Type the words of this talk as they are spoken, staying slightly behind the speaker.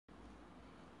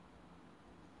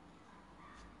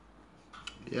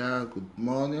Yeah, good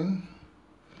morning.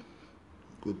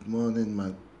 Good morning,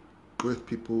 my great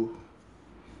people,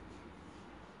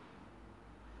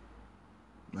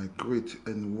 my great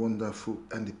and wonderful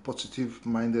and the positive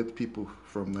minded people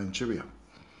from Nigeria.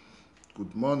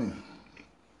 Good morning.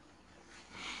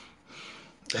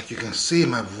 Like you can see,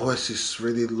 my voice is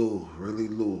really low, really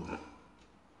low,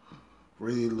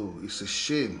 really low. It's a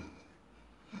shame.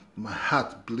 My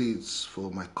heart bleeds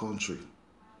for my country.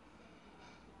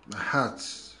 My heart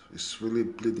is really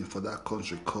bleeding for that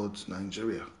country called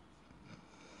Nigeria.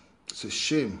 It's a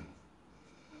shame.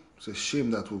 It's a shame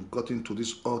that we've gotten to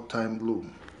this all-time low.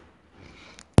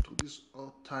 To this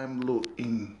all-time low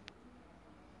in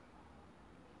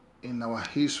our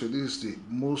history. This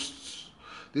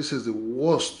is the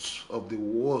worst of the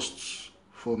worst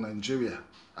for Nigeria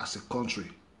as a country.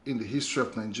 In the history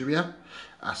of Nigeria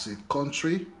as a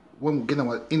country, when we gained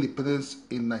our independence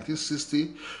in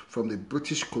 1960 from the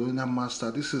British colonial master,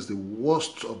 this is the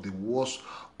worst of the worst,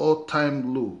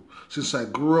 all-time low. Since I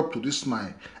grew up to this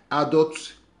my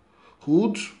adulthood,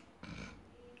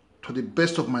 to the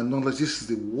best of my knowledge, this is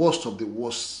the worst of the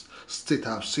worst state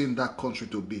I've seen that country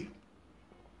to be.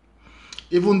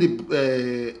 Even the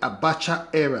Abacha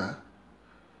era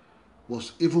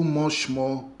was even much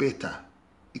more better.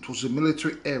 It was a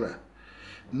military era.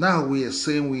 Now we are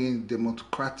saying we're in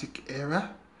democratic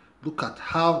era. Look at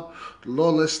how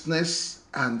lawlessness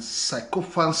and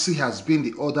psychophancy has been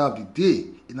the order of the day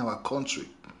in our country.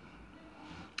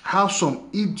 How some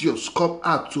idiots come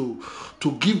out to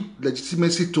give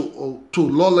legitimacy to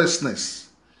lawlessness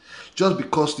just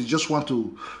because they just want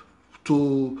to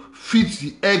feed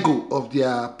the ego of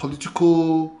their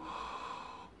political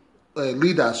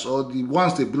leaders, or the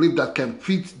ones they believe that can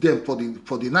feed them for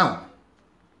the now.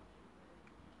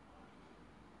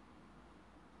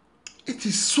 It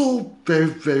is so very,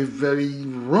 very, very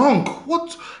wrong.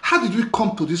 How did we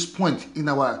come to this point in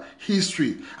our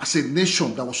history as a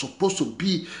nation that was supposed to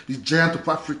be the giant of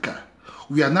Africa?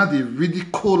 We are now the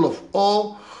ridicule of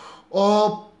all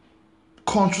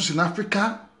countries in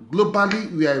Africa.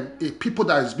 Globally, we are a people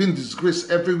that is being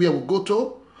disgraced everywhere we go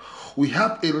to. We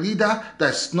have a leader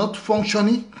that's not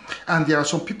functioning, and there are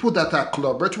some people that are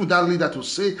collaborating with that leader to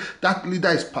say that leader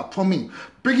is performing,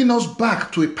 bringing us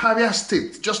back to a pariah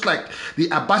state, just like the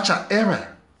Abacha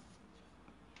era.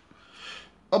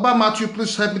 Oba Matthew,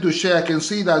 please help me to share. I can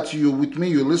see that you with me,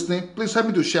 you're listening. Please help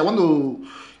me to share. I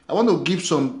want to give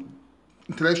some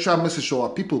intellectual message to our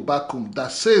people back home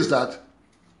that says that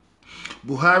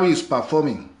Buhari is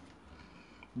performing.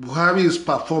 Buhari is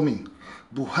performing.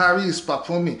 Buhari is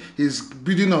performing. He's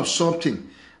building on something.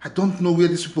 I don't know where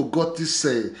these people got this,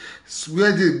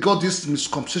 where they got this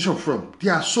misconception from. They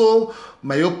are so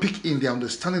myopic in their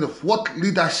understanding of what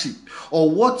leadership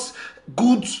or what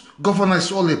good governance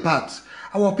is all about.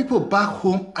 Our people back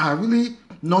home are really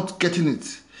not getting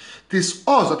it. It is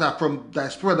us that are from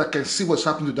diaspora that can see what's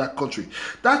happening to that country.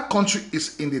 That country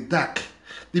is in the dark.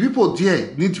 The people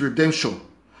there need redemption.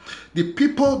 The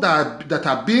people that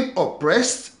are being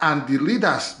oppressed and the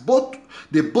leaders,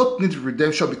 they both need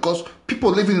redemption, because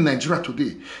people living in Nigeria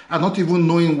today are not even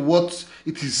knowing what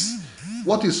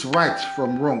is right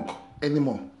from wrong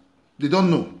anymore. They don't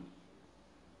know.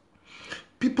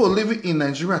 People living in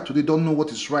Nigeria today don't know what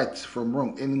is right from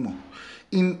wrong anymore.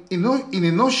 In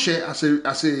a nutshell, as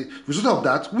a result of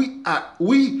that, we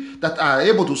that are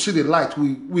able to see the light,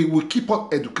 we keep on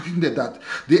educating them that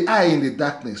they are in the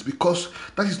darkness, because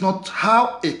that is not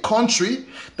how a country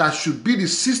that should be the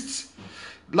sixth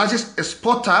largest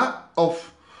exporter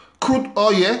of crude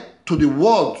oil to the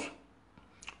world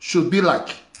should be like.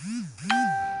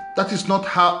 That is not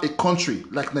how a country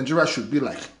like Nigeria should be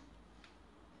like.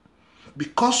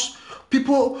 Because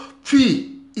people feel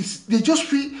they just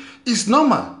feel it's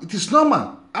normal. It is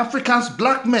normal. Africans,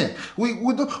 black men,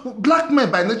 black men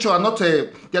by nature are not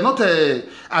they're not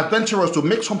adventurous to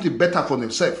make something better for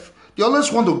themselves. They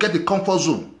always want to get the comfort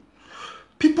zone.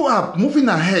 People are moving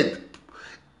ahead,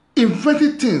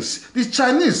 inventing things. The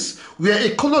Chinese were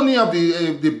a colony of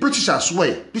the British as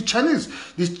well. The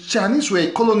Chinese were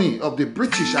a colony of the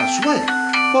British as well.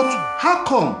 But how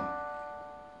come?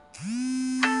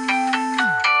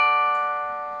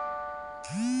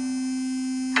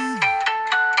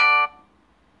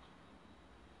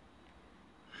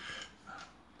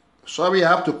 Sorry, I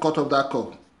have to cut off that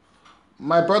call.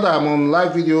 My brother, I'm on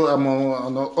live video, I'm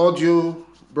on audio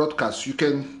broadcast. You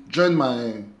can join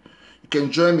me.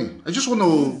 I just want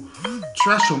to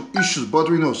trash some issues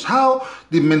bothering us. How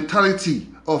the mentality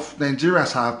of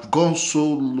Nigerians have gone so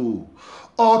low,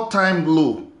 all-time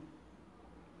low.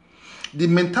 The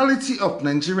mentality of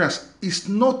Nigerians is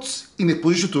not in a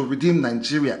position to redeem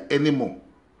Nigeria anymore.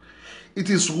 It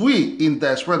is we in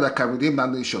diaspora that can redeem that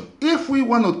nation. If we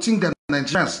want to think that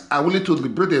Nigerians are willing to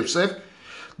liberate themselves,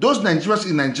 those Nigerians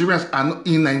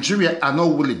in Nigeria are not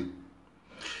willing.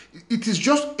 It is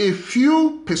just a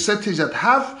few percentage that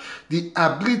have the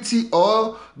ability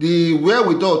or the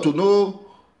wherewithal to know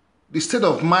the state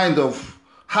of mind of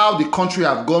how the country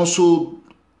have gone so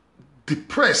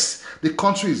depressed. The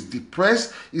country is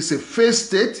depressed. It's a failed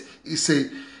state. It's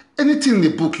anything in the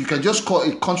book you can just call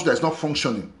a country that is not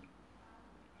functioning.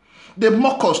 They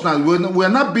mock us now. We're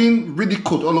not being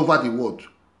ridiculed all over the world.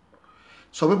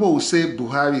 Some people will say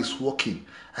Buhari is working.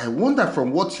 I wonder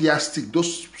from what yardstick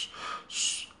those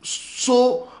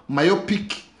so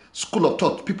myopic school of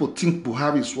thought people think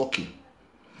Buhari is working.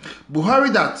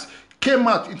 Buhari that came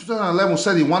out in 2011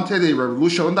 said he wanted a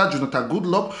revolution under Jonathan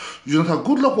Goodluck. Jonathan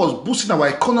Goodluck was boosting our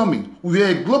economy. We are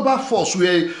a global force.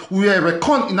 We are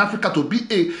reckoned in Africa to be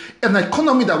an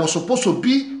economy that was supposed to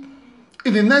be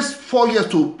in the next 4 years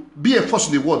to be a force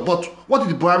in the world. But what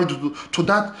did Buhari do to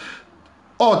that?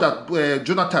 All that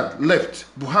Jonathan left.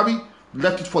 Buhari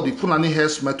left it for the Fulani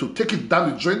herdsmen to take it down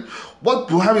the drain. What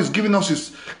Buhari is giving us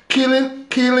is killing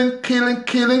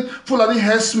Fulani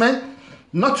herdsmen.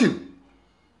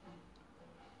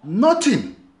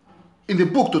 Nothing in the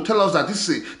book to tell us that this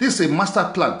is a master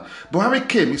plan. Buhari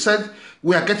came, he said,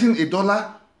 we are getting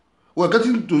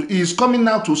 $1. He's coming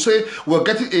now to say we're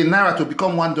getting a naira to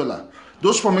become $1.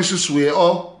 Those promises were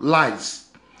all lies.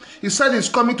 He said he's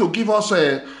coming to give us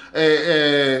a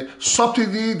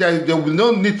subsidy. There will be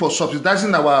no need for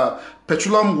subsidizing our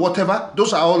petroleum, whatever.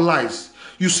 Those are all lies.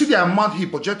 You see the amount he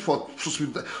budgeted for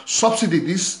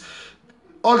subsidy,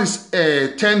 all his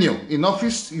tenure in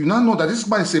office. You now know that this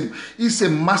man is a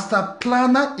master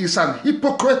planner. He's an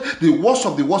hypocrite, the worst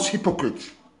of the worst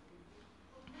hypocrite.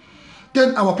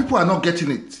 Then our people are not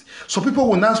getting it. So people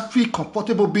will now feel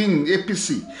comfortable being in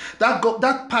APC.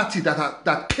 That party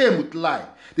that came with lie.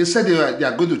 They said they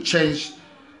are going to change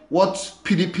what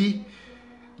PDP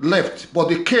left, but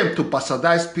they came to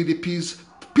bastardize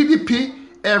PDP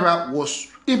era was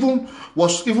even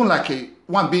like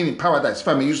one being in paradise, if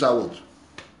I may use that word.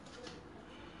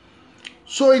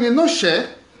 So in a nutshell,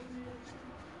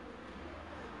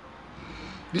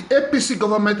 the APC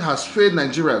government has failed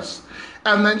Nigerians.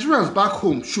 And Nigerians back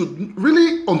home should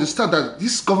really understand that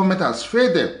this government has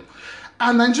failed them.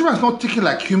 And Nigerians not thinking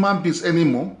like human beings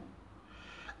anymore.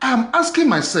 I'm asking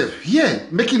myself,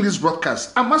 making this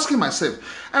broadcast, I'm asking myself,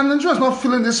 and Nigerians not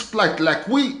feeling this plight like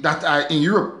we that are in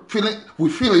Europe, we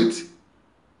feel it.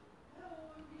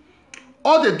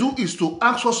 All they do is to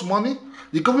ask us money.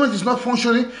 The government is not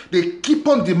functioning. They keep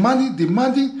on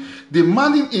demanding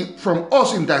from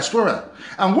us in diaspora.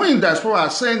 And we in diaspora are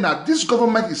saying that this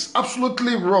government is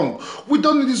absolutely wrong. We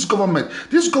don't need this government.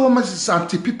 This government is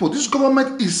anti-people. This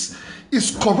government is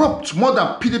corrupt more than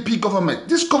PDP government.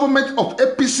 This government of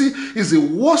APC is the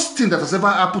worst thing that has ever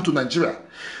happened to Nigeria.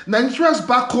 Nigerians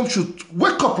back home should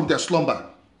wake up from their slumber.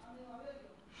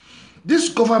 This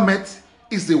government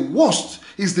is the worst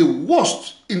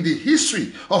in the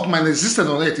history of my existence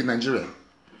on earth in Nigeria.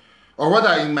 Or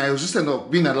rather, in my existence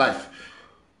of being alive.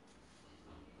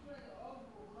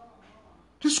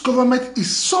 This government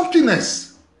is something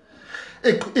else.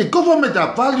 A government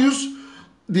that values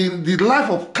the life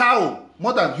of cow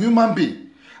more than human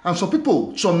being. And some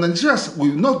Nigerians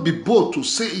will not be bold to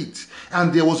say it.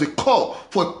 And there was a call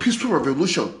for a peaceful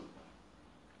revolution.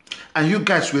 And you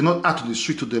guys were not out on the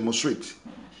street to demonstrate.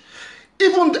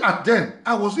 Even at then,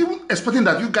 I was even expecting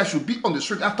that you guys should be on the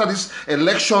street after this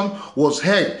election was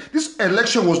held. This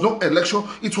election was no election.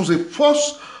 It was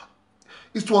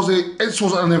it was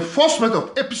an enforcement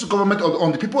of APC government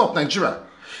on the people of Nigeria.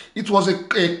 It was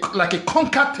like a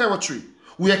conquered territory.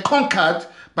 We are conquered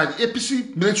by the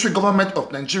APC military government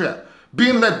of Nigeria,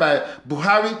 being led by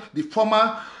Buhari, the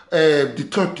former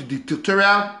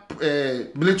dictatorial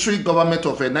military government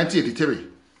of 1983.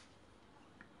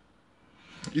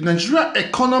 The Nigeria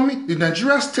economy, the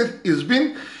Nigeria state is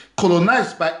being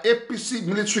colonized by APC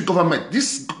military government.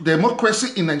 This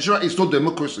democracy in Nigeria is not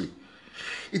democracy.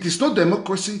 It is not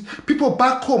democracy. People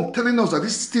back home telling us that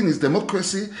this thing is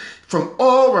democracy from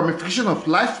all ramifications of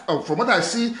life. From what I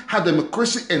see, how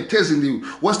democracy entails in the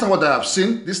Western world that I've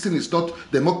seen, this thing is not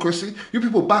democracy. You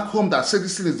people back home that say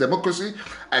this thing is democracy,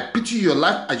 I pity your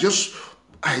life.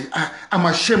 I'm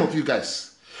ashamed of you guys.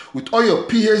 With all your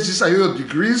PhDs and your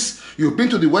degrees, you've been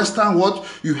to the Western world,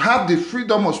 you have the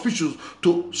freedom of speech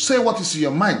to say what is in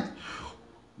your mind.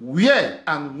 Where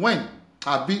and when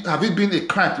have it been a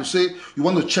crime to say you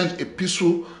want to change a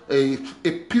peaceful,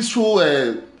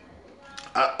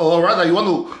 or rather you want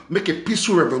to make a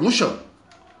peaceful revolution?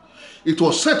 It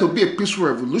was said to be a peaceful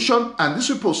revolution, and these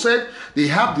people said they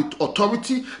have the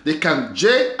authority, they can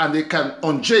jail and they can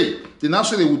unjail. They now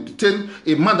say they would detain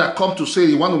a man that come to say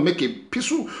they want to make a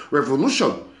peaceful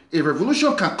revolution. A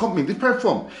revolution can come in different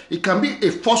form. It can be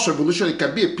a forced revolution, it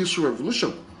can be a peaceful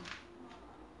revolution.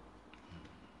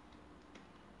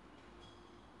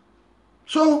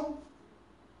 So,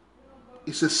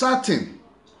 it's a sad thing.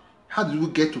 How did we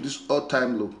get to this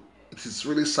all-time low? It is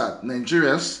really sad.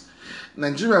 Nigerians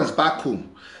back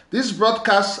home. This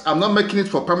broadcast, I'm not making it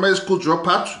for primary school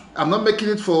dropout. I'm not making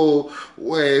it for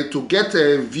to get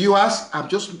viewers. I'm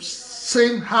just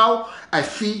saying how I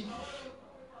feel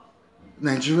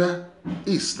Nigeria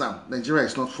is now. Nigeria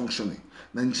is not functioning.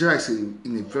 Nigeria is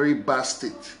in a very bad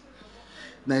state.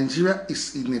 Nigeria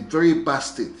is in a very bad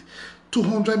state.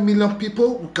 200 million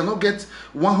people, we cannot get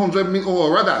 100 million,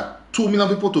 or rather 2 million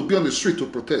people to be on the street to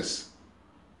protest.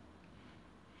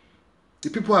 The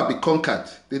people have been conquered.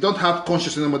 They don't have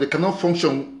conscience anymore. They cannot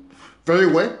function very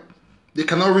well. They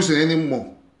cannot reason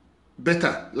anymore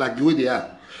better like the way they are.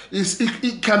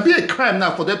 It can be a crime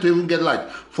now for them to even get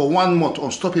light for 1 month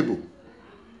unstoppable.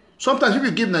 Sometimes if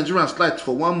you give Nigerians light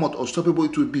for 1 month unstoppable,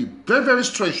 it will be very, very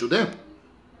strange to them.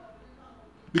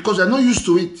 Because they're not used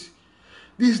to it.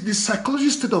 The psychology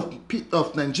state of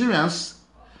Nigerians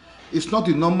is not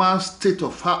the normal state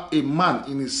of how a man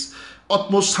in his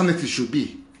utmost sanity should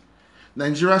be.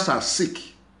 Nigerians are sick.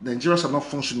 Nigerians are not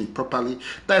functioning properly.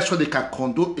 That's why they can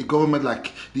condone a government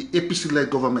like the APC-led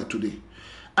government today.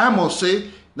 I must say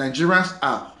Nigerians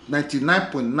are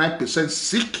 99.9%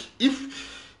 sick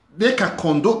if they can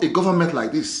condone a government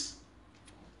like this.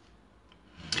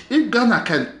 If Ghana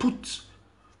can put,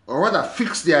 or rather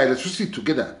fix their electricity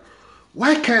together,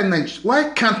 why can't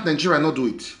Nigeria not do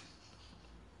it?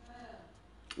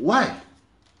 Why?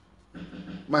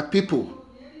 My people,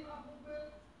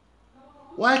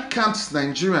 why can't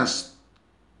Nigerians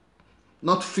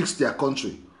not fix their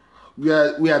country? We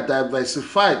are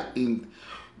diversified in,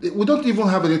 we don't even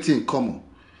have anything in common.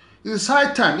 It is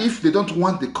high time, if they don't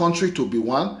want the country to be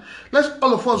one, let's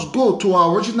all of us go to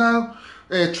our original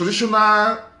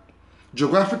traditional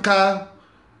geographical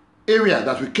area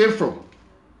that we came from.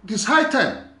 It is high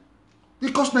time,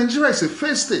 because Nigeria is a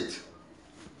failed state.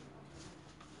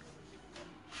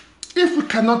 If we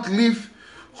cannot live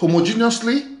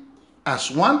homogeneously as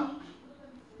one,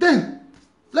 then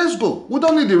let's go. We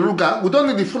don't need the Ruga, we don't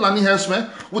need the Fulani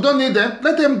herdsmen, we don't need them.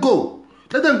 Let them go.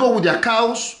 Let them go with their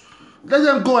cows. Let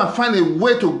them go and find a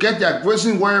way to get their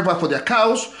grazing wherever for their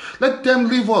cows. Let them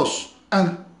leave us.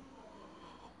 And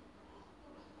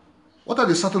what are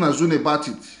the Southerners doing about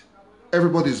it?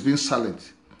 Everybody is being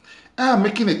silent. I am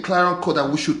making a clarion call that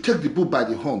we should take the bull by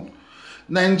the horn.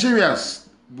 Nigerians,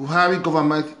 Buhari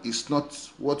government is not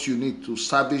what you need to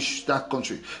salvage that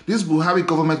country. This Buhari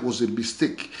government was a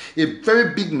mistake, a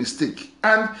very big mistake.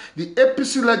 And the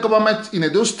APC-led government in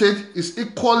Edo State is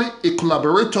equally a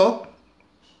collaborator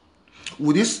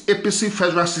with this APC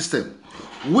federal system.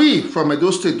 We from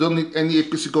Edo State don't need any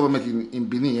APC government in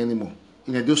Benin anymore.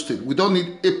 In Edo State, we don't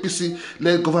need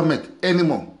APC-led government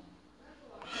anymore.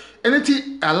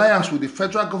 Any alliance with the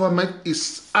federal government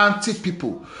is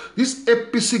anti-people. This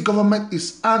APC government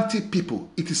is anti-people.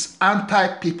 It is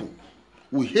anti-people.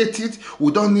 We hate it.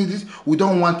 We don't need it. We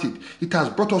don't want it. It has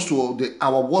brought us to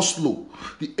our worst low.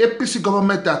 The APC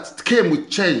government that came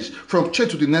with change, from change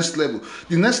to the next level.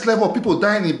 The next level of people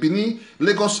dying in Benin,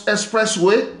 Lagos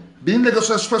Expressway. Benin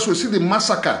Lagos Expressway, see the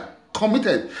massacre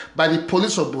committed by the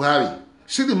police of Buhari.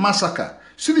 See the massacre.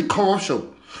 See the corruption.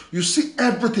 You see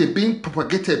everything being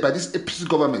propagated by this APC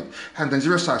government, and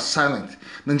Nigerians are silent.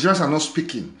 Nigerians are not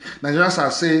speaking. Nigerians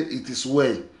are saying it is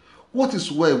well. What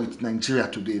is well with Nigeria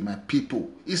today, my people?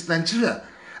 It's Nigeria.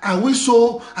 Are we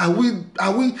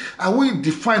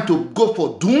defined to go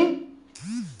for doom?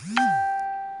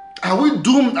 Are we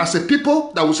doomed as a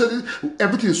people that will say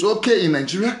everything is okay in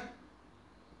Nigeria?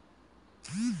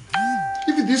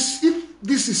 If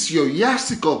this is your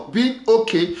yardstick of being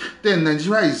okay, then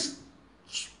Nigeria is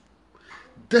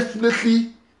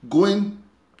definitely going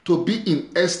to be in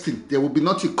extinct. There will be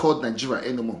nothing called Nigeria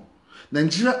anymore.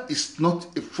 Nigeria is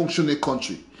not a functional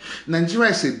country. Nigeria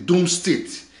is a doomed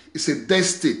state. It's a dead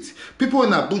state. People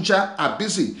in Abuja are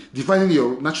busy dividing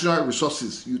your natural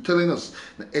resources. You're telling us,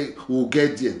 hey, we'll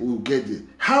get there, we'll get there.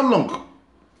 How long?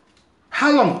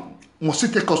 How long must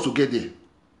it take us to get there?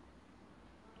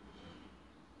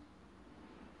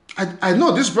 I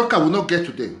know this broker will not get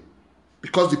to them.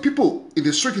 Because the people in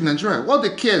the street in Nigeria, what they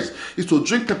care is to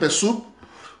drink pepper soup,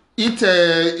 eat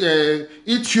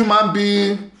human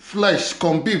being flesh,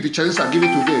 corn beef, the Chinese are giving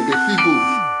to them. They feel good.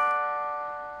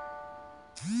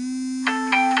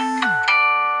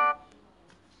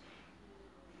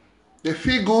 They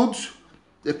feel good.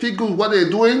 They feel good what they're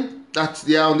doing, that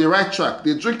they are on the right track.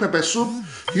 They drink pepper soup,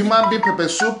 human being pepper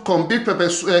soup, corn beef pepper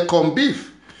soup, corn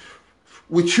beef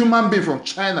with human being from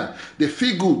China. They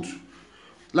feel good.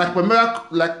 Like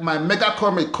my mega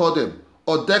comic called them,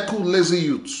 Odeku lazy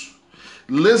youths.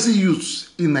 Lazy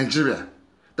youths in Nigeria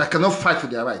that cannot fight for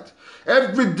their right.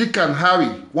 Every Dick and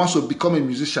Harry wants to become a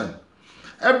musician.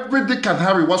 Every Dick and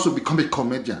Harry wants to become a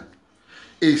comedian.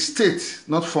 A state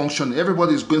not functioning.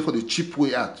 Everybody is going for the cheap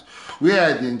way out. Where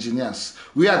are the engineers?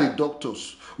 Where are the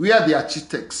doctors? Where are the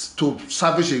architects to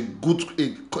salvage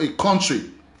a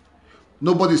country?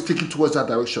 Nobody is taking towards that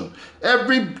direction.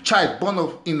 Every child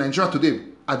born in Nigeria today,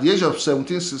 at the age of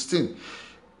 17, 16,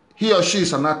 he or she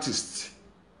is an artist.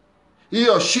 He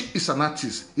or she is an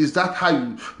artist. Is that how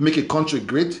you make a country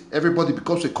great? Everybody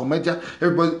becomes a comedian.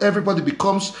 Everybody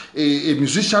becomes a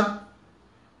musician.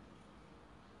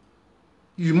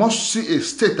 You must see a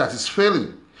state that is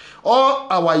failing. All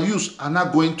our youth are now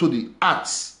going to the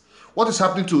arts. What is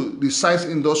happening to the science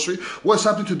industry? What is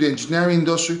happening to the engineering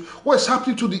industry? What is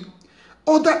happening to the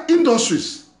other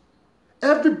industries?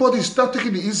 Everybody is not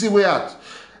taking the easy way out.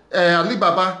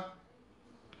 Alibaba,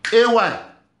 AY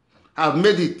have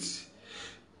made it.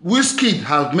 Wizkid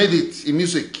have made it in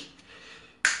music.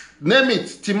 Name it.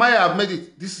 Timaya have made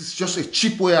it. This is just a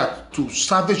cheap way out to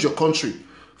salvage your country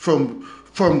from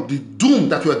the doom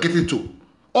that we are getting to.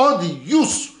 All the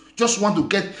youths just want to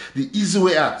get the easy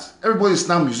way out. Everybody is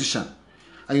now musician.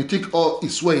 And you think all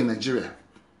is well in Nigeria.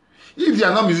 If they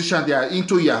are not musicians, they are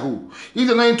into Yahoo. If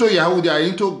they are not into Yahoo, they are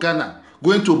into Ghana.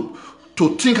 Going to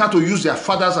think how to use their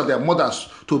fathers and their mothers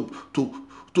to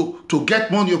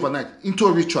get money overnight.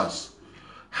 Into rituals.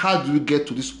 How do we get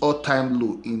to this all-time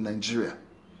low in Nigeria?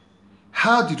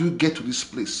 How did we get to this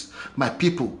place? My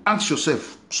people, ask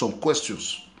yourself some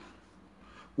questions.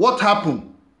 What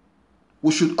happened?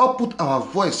 We should all put our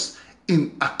voice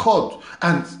in accord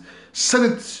and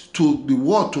send it to the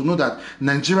world to know that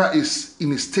Nigeria is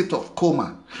in a state of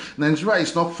coma. Nigeria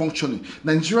is not functioning.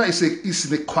 Nigeria is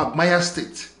in a quagmire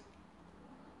state.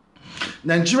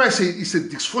 Nigeria is a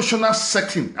dysfunctional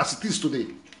setting as it is today.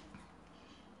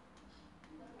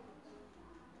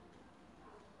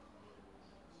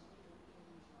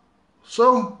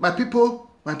 So, my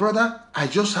people, my brother, I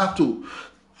just have to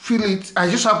feel it. I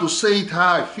just have to say it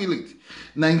how I feel it.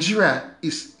 Nigeria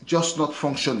is just not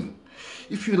functioning.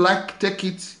 If you like, take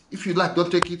it. If you like,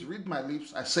 don't take it. Read my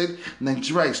lips. I said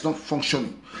Nigeria is not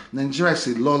functioning. Nigeria is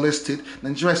a lawless state.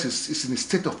 Nigeria is in a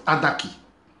state of anarchy.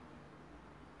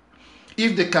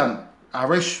 If they can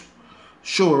arrest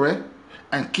Showore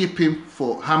and keep him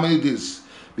for how many days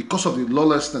because of the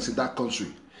lawlessness in that country,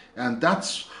 and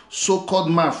that's so-called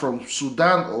man from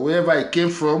Sudan or wherever he came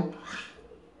from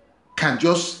can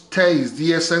just tell his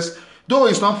DSS, though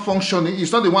he's not functioning,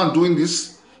 he's not the one doing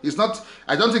this. He's not,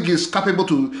 I don't think he's capable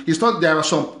to, he's not, there are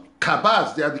some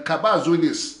cabals, there are the cabals doing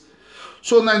this.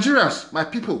 So Nigerians, my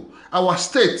people, our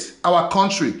state, our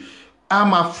country,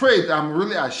 I'm afraid, I'm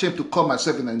really ashamed to call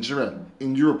myself a Nigerian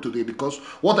in Europe today because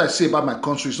what I say about my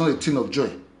country is not a thing of joy.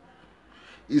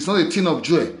 It's not a thing of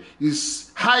joy.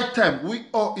 It's high time we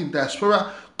all in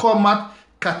diaspora come out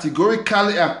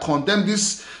categorically and condemn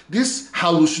this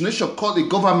hallucination called a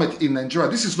government in Nigeria.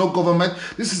 This is not government.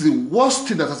 This is the worst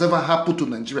thing that has ever happened to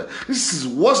Nigeria. This is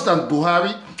worse than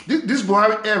Buhari. This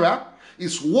Buhari era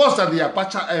is worse than the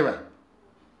Abacha era.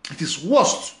 It is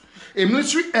worst. A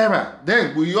military era,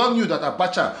 then we all knew that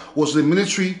Abacha was a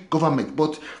military government.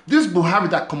 But this Buhari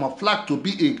that camouflaged to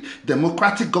be a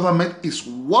democratic government is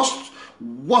worse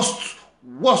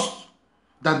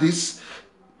than this,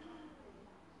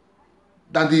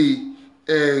 than the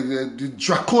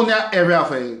draconian era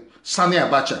of Sani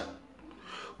Abacha.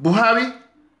 Buhari,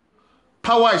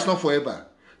 power is not forever.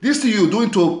 This thing you're doing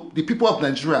to the people of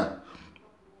Nigeria,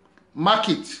 mark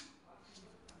it.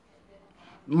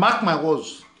 Mark my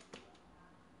words.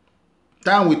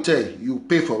 Time will tell, you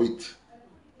pay for it.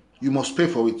 You must pay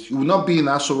for it. You will not be in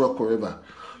Aso Rock forever.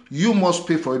 You must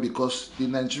pay for it because the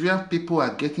Nigerian people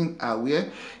are getting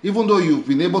aware. Even though you've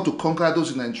been able to conquer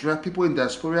those in Nigeria, people in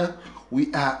diaspora,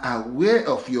 we are aware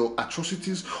of your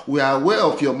atrocities. We are aware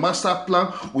of your master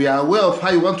plan. We are aware of how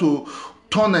you want to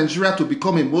turn Nigeria to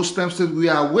become a Muslim state. We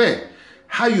are aware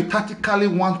how you tactically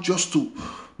want just to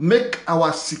make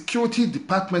our security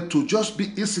department to just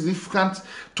be insignificant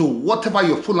to whatever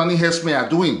your Fulani herdsmen are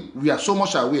doing. We are so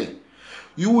much aware.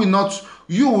 You will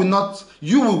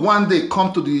one day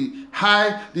come to the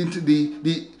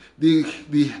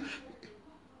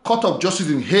Court of Justice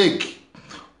in Hague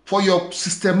for your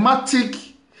systematic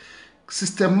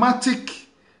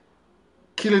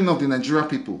killing of the Nigerian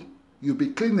people. You'll be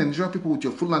killing the Nigerian people with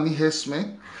your Fulani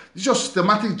herdsmen. This is your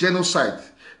systematic genocide.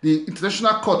 The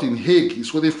International Court in Hague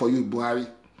is waiting for you, Buhari.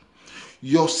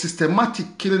 Your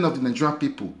systematic killing of the Nigerian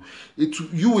people.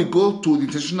 You will go to the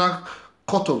International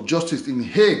Court of Justice in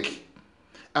Hague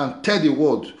and tell the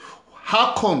world,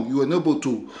 how come you were unable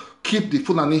to keep the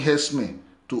Fulani herdsmen,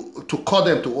 to call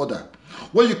them to order?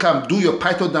 When you can do your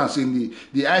python dance in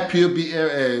the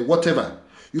IPOB, whatever,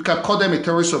 you can call them a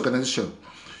terrorist organization.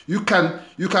 You can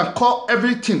call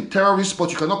everything terrorist,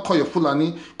 but you cannot call your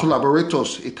Fulani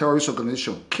collaborators a terrorist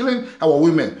organization. Killing our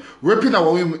women, raping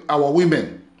our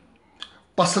women,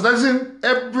 bastardizing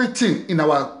everything in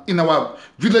our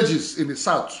villages in the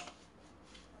south.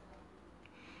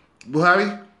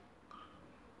 Buhari,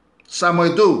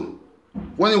 Samuel Doe,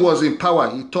 when he was in power,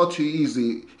 he thought he is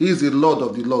the Lord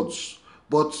of the Lords.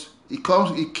 But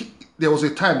there was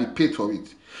a time he paid for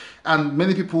it. And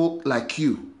many people like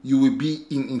you will be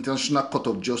in International Court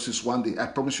of Justice one day. I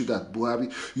promise you that,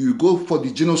 Buhari. You will go for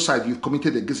the genocide you've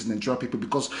committed against the Nigerian people,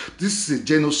 because this is a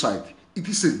genocide. It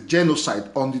is a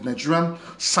genocide on the Nigerian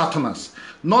Southerners.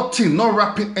 Nothing, not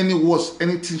wrapping any words,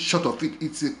 anything short of it.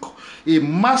 It's a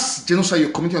mass genocide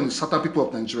you're committing on the Southern people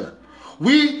of Nigeria.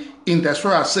 We in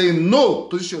diaspora are saying no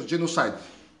to this your genocide.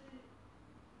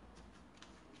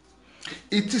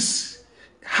 It is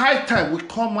high time we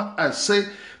come and say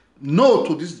no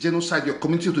to this genocide you're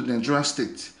committing to the Nigerian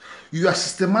state. You are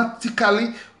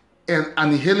systematically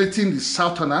annihilating the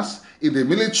Southerners in the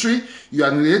military. You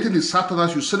are annihilating the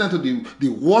Southerners. You send them to the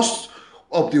worst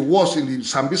of the worst in the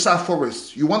Sambisa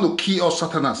forest. You want to kill all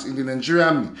Southerners in the Nigerian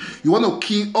army. You want to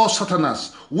kill all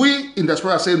Southerners. We in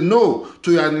diaspora say no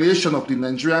to your annihilation of the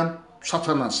Nigerian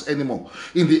Southerners anymore.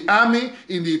 In the army,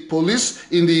 in the police,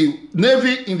 in the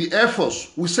navy, in the air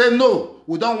force, we say no.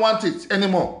 We don't want it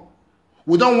anymore.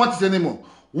 We don't want it anymore.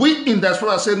 We in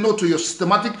diaspora say no to your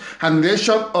systematic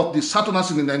annihilation of the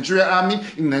Southerners in the Nigerian army,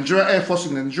 in the Nigerian air force,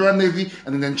 in the Nigerian navy,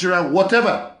 and in Nigeria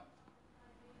whatever.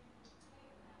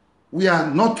 We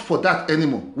are not for that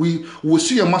anymore. We will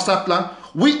see your master plan.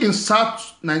 We in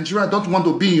South Nigeria don't want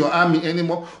to be in your army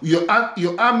anymore. Your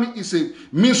army is a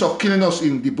means of killing us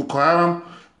in the Boko Haram,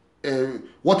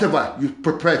 whatever you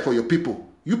prepare for your people.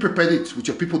 You prepared it with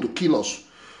your people to kill us.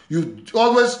 You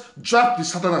always drag the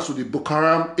Southerners to the Boko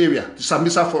Haram area, the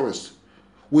Sambisa forest.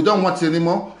 We don't want it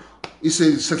anymore. It's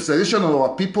a sensitization of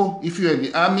our people. If you're in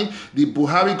the army, the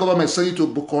Buhari government send you to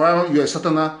Boko Haram, you're a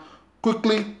Southerner,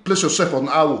 quickly place yourself on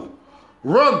AWO.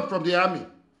 Run from the army.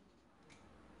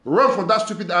 Run from that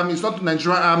stupid army. It's not the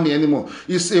Nigerian army anymore.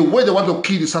 It's a way they want to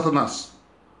kill the Southerners.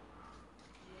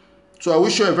 So I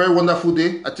wish you a very wonderful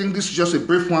day. I think this is just a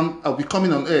brief one. I'll be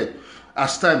coming on air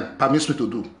as time permits me to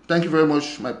do. Thank you very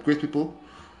much, my great people.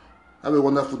 Have a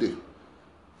wonderful day.